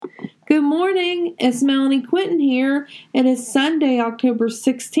Good morning, it's Melanie Quinton here. It is Sunday, October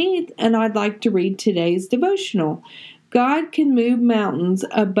 16th, and I'd like to read today's devotional. God can move mountains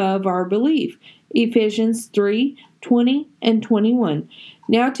above our belief. Ephesians 3:20 and 21.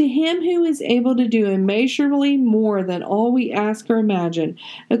 Now to him who is able to do immeasurably more than all we ask or imagine,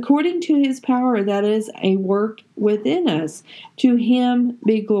 according to his power that is a work within us, to him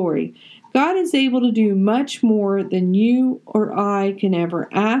be glory. God is able to do much more than you or I can ever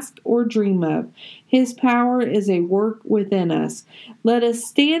ask or dream of. His power is a work within us. Let us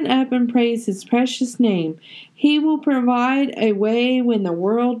stand up and praise His precious name. He will provide a way when the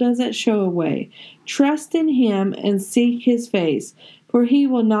world doesn't show a way. Trust in Him and seek His face, for He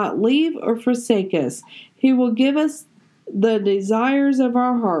will not leave or forsake us. He will give us the desires of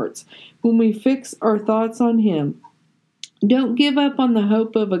our hearts when we fix our thoughts on Him. Don't give up on the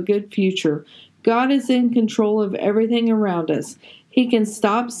hope of a good future. God is in control of everything around us. He can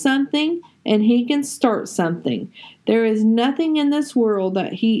stop something and He can start something. There is nothing in this world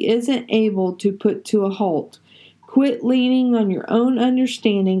that He isn't able to put to a halt. Quit leaning on your own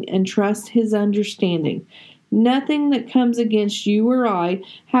understanding and trust His understanding. Nothing that comes against you or I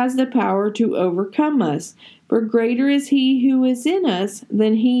has the power to overcome us. For greater is He who is in us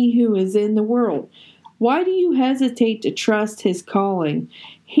than he who is in the world. Why do you hesitate to trust His calling?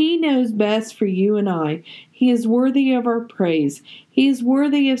 He knows best for you and I. He is worthy of our praise. He is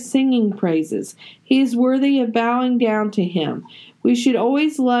worthy of singing praises. He is worthy of bowing down to Him. We should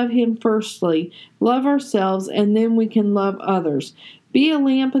always love Him firstly, love ourselves, and then we can love others. Be a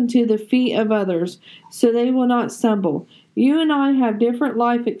lamp unto the feet of others, so they will not stumble. You and I have different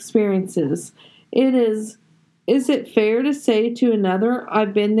life experiences. Is it fair to say to another,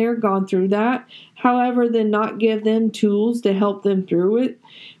 I've been there, gone through that, however, then not give them tools to help them through it?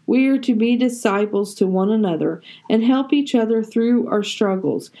 We are to be disciples to one another and help each other through our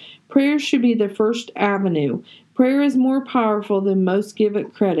struggles. Prayer should be the first avenue. Prayer is more powerful than most give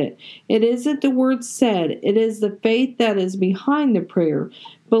it credit. It isn't the words said, it is the faith that is behind the prayer.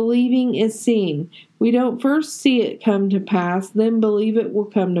 Believing is seeing. We don't first see it come to pass, then believe it will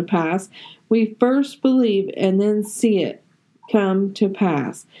come to pass. We first believe and then see it come to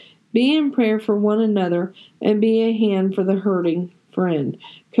pass. Be in prayer for one another and be a hand for the hurting friend,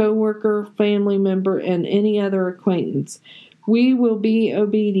 co-worker, family member, and any other acquaintance. We will be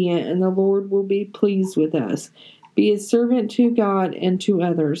obedient and the Lord will be pleased with us. Be a servant to God and to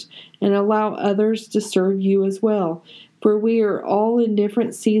others, and allow others to serve you as well. For we are all in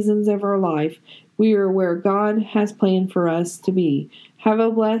different seasons of our life. We are where God has planned for us to be. Have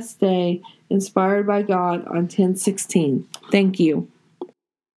a blessed day, inspired by God on 10/16. Thank you.